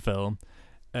working on the film.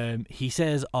 He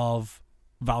says of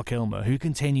Val Kilmer, who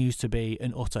continues to be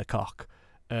an utter cock,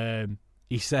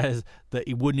 he says that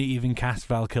he wouldn't even cast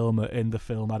Val Kilmer in the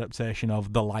film adaptation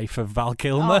of The Life of Val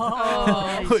Kilmer,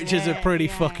 which is a pretty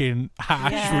fucking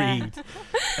harsh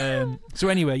read. So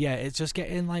anyway, it's just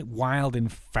getting like wild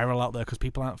and feral out there because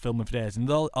people aren't filming for days, and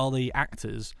all the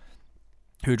actors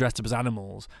who are dressed up as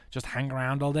animals just hang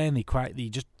around all day, and they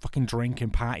just fucking drink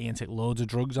and party and take loads of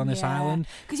drugs on this island.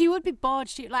 Because you would be bored.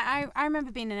 Like I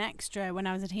remember being an extra when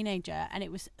I was a teenager, and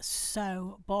it was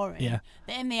so boring. Yeah.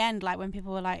 But in the end, like when they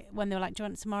were like, do you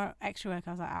want some more extra work?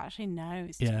 I was like, actually, no,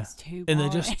 it's too boring. And they're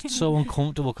just so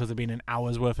uncomfortable because they've been an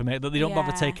hour's worth of makeup that they don't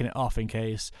bother taking it off in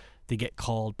case they get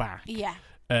called back. Yeah.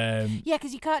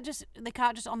 Because they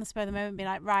can't just on the spur of the moment be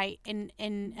like, right, in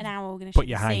an hour we're going to put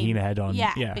your hyena head on.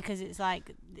 Yeah, because it's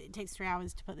like it takes 3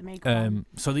 hours to put the makeup on.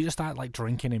 So they just start like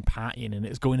drinking and partying, and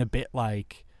it's going a bit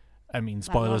like, I mean,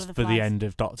 spoilers for the end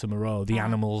of Dr. Moreau. The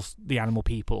animal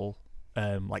people,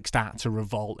 like start to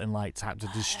revolt and like start to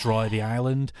destroy the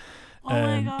island.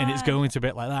 My God. And it's going to a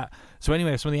bit like that. So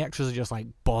anyway, some of the extras are just like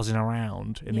buzzing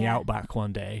around in the outback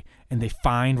one day, and they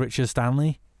find Richard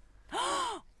Stanley.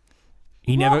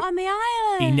 On the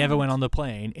island? He never went on the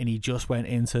plane, and he just went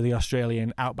into the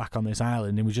Australian outback on this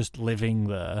island and was just living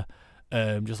there,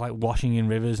 just like washing in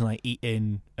rivers and like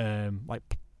eating like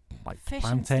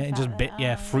plantain, just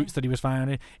fruits that he was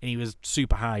finding, and he was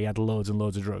super high. He had loads and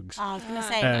loads of drugs. I was gonna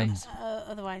say,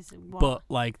 otherwise, what? But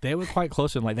like they were quite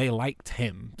close, and like they liked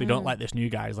him. They don't like this new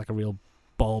guy. He's like a real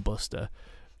ball buster.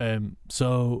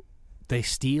 So they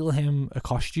steal him a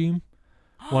costume,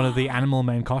 one of the animal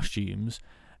men costumes.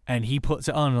 And he puts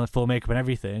it on, like full makeup and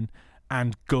everything,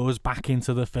 and goes back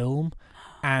into the film,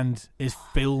 and is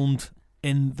filmed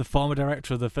in the former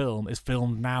director of the film is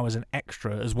filmed now as an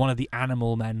extra, as one of the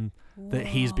animal men that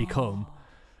he's become.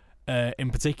 In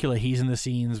particular, he's in the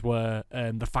scenes where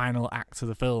the final act of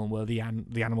the film, where the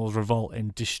animals revolt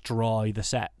and destroy the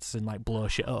sets and like blow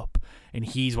shit up, and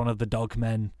he's one of the dog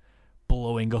men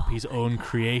blowing up his own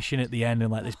creation at the end in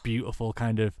like this beautiful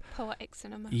kind of poetic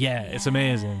cinema. Yeah, it's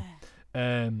amazing.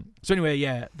 So anyway,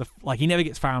 he never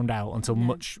gets found out until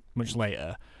much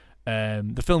later.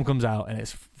 The film comes out and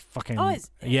it's fucking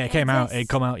it came out. It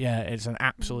come out. Yeah, it's an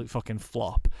absolute fucking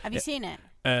flop. Have you seen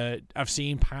it? I've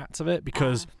seen parts of it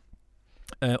because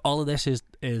all of this is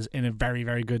in a very,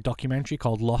 very good documentary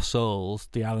called Lost Souls: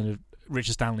 The Island of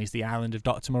Richard Stanley's The Island of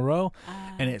Dr. Moreau,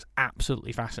 and it's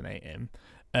absolutely fascinating.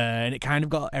 And it kind of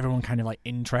got everyone kind of like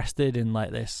interested in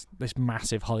like this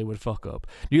massive Hollywood fuck up.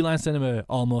 New Line Cinema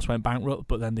almost went bankrupt,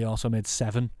 but then they also made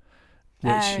Seven,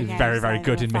 which is very, very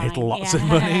good and made lots of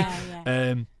money.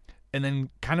 And then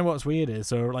kind of what's weird is,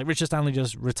 so like Richard Stanley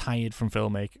just retired from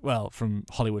from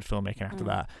Hollywood filmmaking after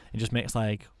that, and just makes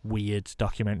like weird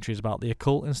documentaries about the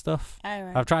occult and stuff.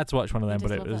 Right. I've tried to watch one of them,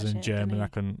 but it was in German. I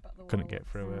couldn't get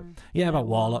through it. Yeah, about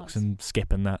warlocks and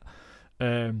Skip and that.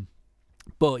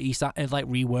 But he started like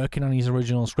reworking on his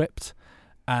original script,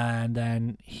 and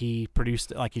then he's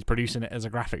producing it as a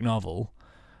graphic novel.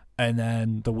 And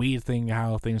then the weird thing,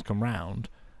 how things come round,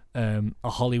 a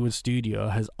Hollywood studio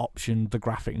has optioned the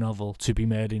graphic novel to be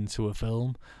made into a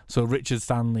film. So Richard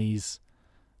Stanley's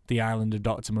The Island of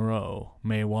Dr. Moreau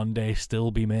may one day still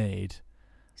be made.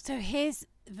 So his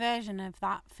version of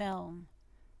that film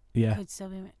could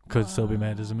still be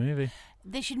made as a movie.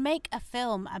 They should make a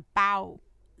film about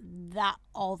that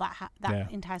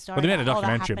entire story. Well, they made a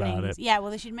documentary about it. Yeah, well,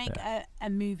 they should make a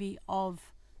movie of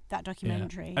that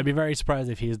documentary. Yeah. I'd be very surprised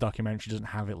if his documentary doesn't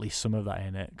have at least some of that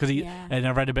in it. And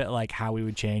I read a bit like how we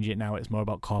would change it. Now it's more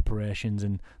about corporations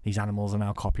and these animals are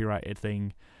now copyrighted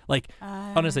thing. Like,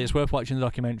 honestly, it's worth watching the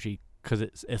documentary because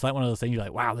it's like one of those things you're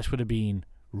like, wow, this would have been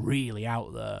really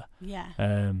out there.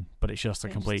 Yeah. But it's just a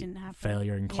complete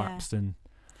failure and collapsed and.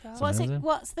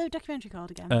 What's the documentary called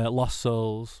again? Lost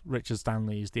Souls, Richard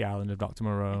Stanley's The Island of Dr.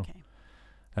 Moreau.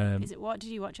 Okay. What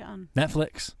did you watch it on?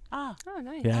 Netflix. Oh,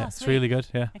 nice. Yeah, it's really good.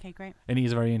 Yeah. Okay, great. And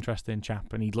he's a very interesting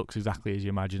chap, and he looks exactly as you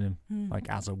imagine him, like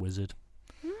as a wizard.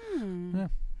 Yeah,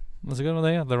 that's a good one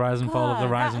there. The Rise and Fall of the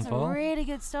Rise and Fall. That's a really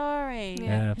good story.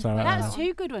 Yeah, it's all right. That's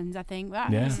two good ones, I think.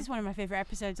 This is one of my favourite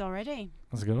episodes already.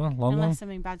 That's a good one. Long Unless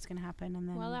something bad's going to happen, and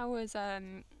then. Well, I was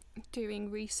doing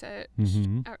research,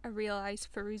 I realised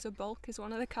Fairuza Balk is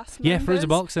one of the cast members. Yeah, Fairuza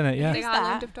Balk's in it, yeah. The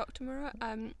Island of Dr. Moreau.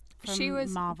 She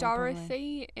was Marvel,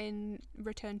 Dorothy in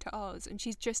Return to Oz, and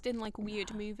she's just in like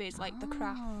weird movies like The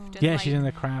Craft. And, she's in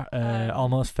The Craft,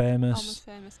 Almost Famous.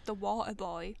 The Water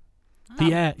Boy.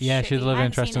 She's a love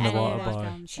interest in The Water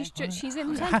Boy. She's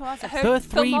in. There are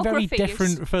three very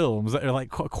different films that are like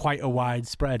quite a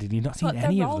widespread, and you've not seen any of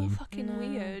them. They're all fucking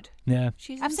weird. Yeah,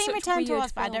 I've seen Return to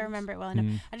Oz, but I don't remember it well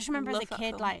enough. I just remember as a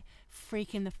kid like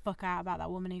freaking the fuck out about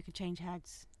that woman who could change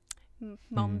heads.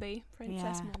 Mombi,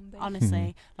 Princess Mombi.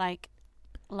 Honestly, like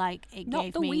it not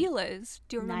gave the me Wheelers.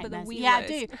 Do you remember nightmares. the Wheelers? Yeah, I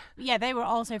do. Yeah, they were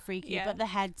also freaky, but the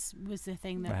heads was the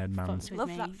thing that fucked with Love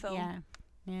me. that film.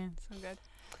 Yeah, so good.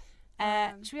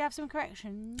 Should we have some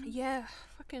corrections? Yeah,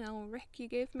 fucking hell, Rick, you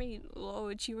gave me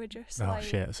loads. You were just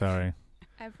shit, sorry.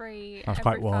 every. I was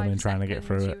quite every warm 5 in trying to get seconds,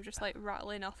 through you it. were just like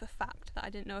rattling off a fact that I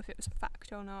didn't know if it was a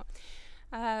fact or not.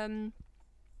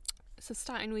 So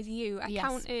starting with you, I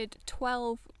counted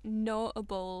 12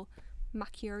 notable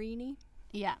Macchiarini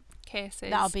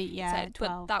cases. That'll be 12.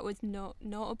 But that was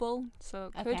notable,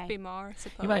 so it could be more, I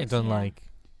suppose. You might have done like.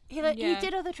 He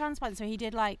did other transplants, so he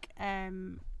did like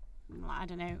I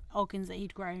don't know, organs that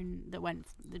he'd grown that went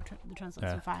the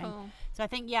transplants were fine. Cool. So I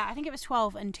think it was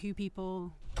 12 and 2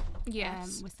 people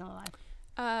were still alive.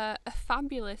 A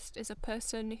fabulist is a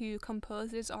person who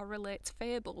composes or relates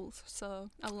fables,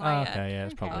 so a liar. Okay, yeah,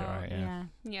 that's probably right,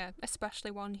 Yeah,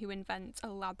 especially one who invents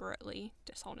elaborately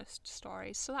dishonest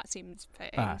stories, so that seems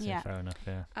fitting. Fair enough,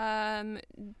 yeah.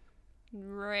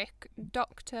 Rick,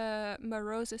 Dr.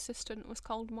 Moreau's assistant was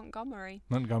called Montgomery.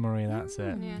 Montgomery, that's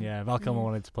it. Yeah, Val Kilmer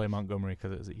wanted to play Montgomery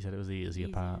because he said it was the easier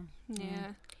part.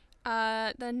 Yeah.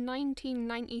 The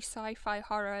 1990 sci-fi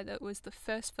horror that was the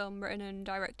first film written and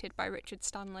directed by Richard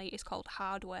Stanley is called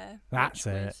Hardware. That's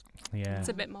it. Yeah. It's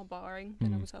a bit more boring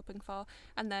than I was hoping for.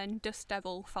 And then Dust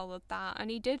Devil followed that. And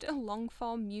he did a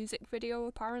long-form music video,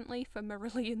 apparently, for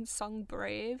Marillion's song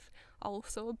Brave,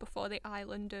 also before the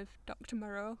island of Dr.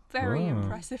 Moreau. Very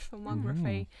impressive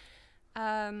filmography.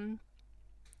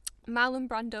 Marlon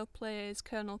Brando plays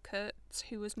Colonel Kurtz,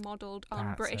 who was modelled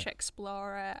on British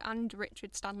explorer and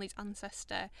Richard Stanley's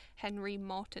ancestor, Henry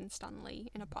Morton Stanley,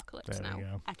 in Apocalypse Now.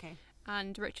 Go. Okay.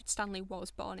 And Richard Stanley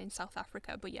was born in South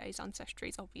Africa, but his ancestry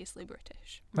is obviously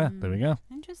British. There we go.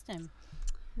 Interesting.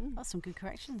 That's some good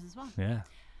corrections as well. Yeah.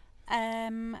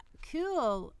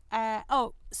 Cool.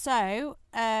 So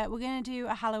we're going to do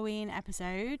a Halloween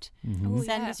episode.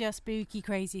 Send us your spooky,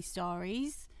 crazy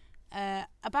stories.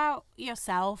 About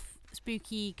yourself,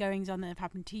 spooky goings on that have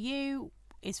happened to you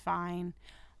is fine,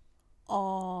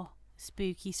 or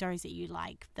spooky stories that you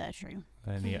like that are true.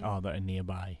 That are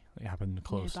nearby. It happened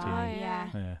close to you.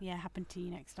 Yeah, happened to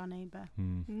your next door neighbour,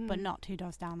 but not 2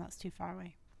 doors down. That's too far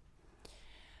away.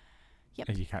 Yep.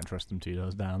 You can't trust them 2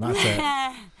 doors down. That's it.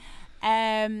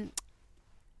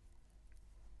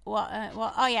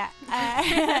 Oh yeah.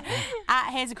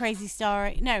 Here's a crazy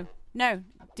story. No,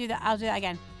 do that. I'll do that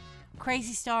again.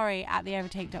 Crazy story at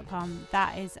theovertake.com.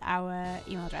 That is our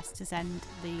email address to send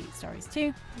the stories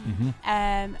to.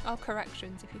 Or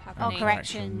corrections if you have any. Or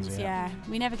corrections, yeah.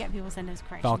 We never get people send us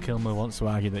corrections. Val Kilmer wants to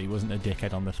argue that he wasn't a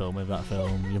dickhead on the film of that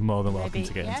film. You're more than welcome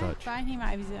to get in touch. Fine, he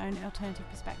might have his own alternative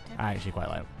perspective. I actually quite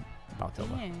like Val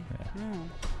Kilmer.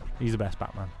 He's the best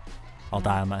Batman. I'll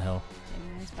die on that hill.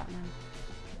 He's Batman.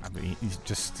 I mean, he's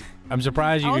just. I'm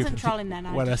surprised you. I wasn't trolling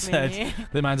then. When I said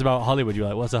the man's about Hollywood, you're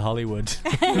like, "What's a Hollywood?"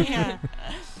 Yeah.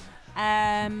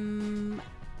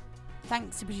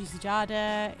 Thanks to producer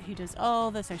Jada, who does all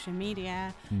the social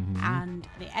media and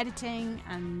the editing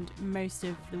and most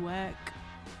of the work.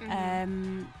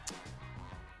 The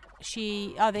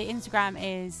Instagram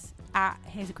is at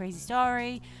Here's a Crazy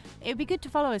Story. It would be good to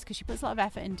follow us because she puts a lot of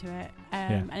effort into it,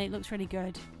 and it looks really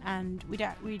good. And we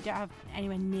don't have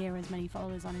anywhere near as many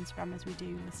followers on Instagram as we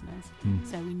do listeners,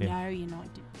 so we know you're not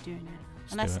doing it.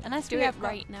 Unless do it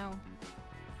right now.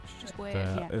 Just wait.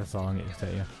 That's how long it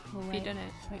takes you. Have you done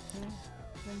it? Wait for them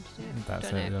to do it. That's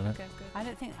done it. Done it. Okay, good. I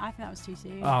think that was too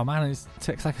soon. Oh man, it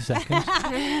takes like a second.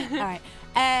 All right.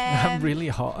 I'm really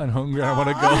hot and hungry. I want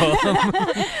to go home.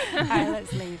 All right,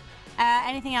 let's leave.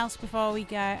 Anything else before we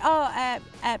go?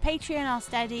 Patreon or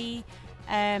Steady.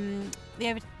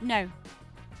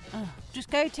 Just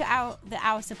go to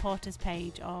our supporters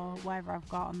page or wherever I've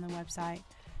got on the website.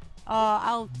 Or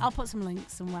I'll put some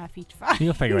links somewhere for you to find.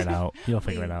 You'll figure it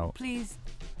out. Please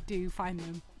do find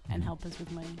them and help us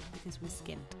with money because we're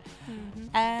skint.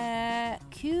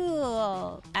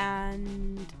 Cool.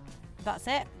 And that's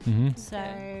it.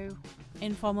 So,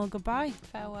 informal goodbye.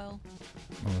 Farewell.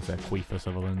 I'm going to say Queefer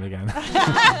Sutherland again.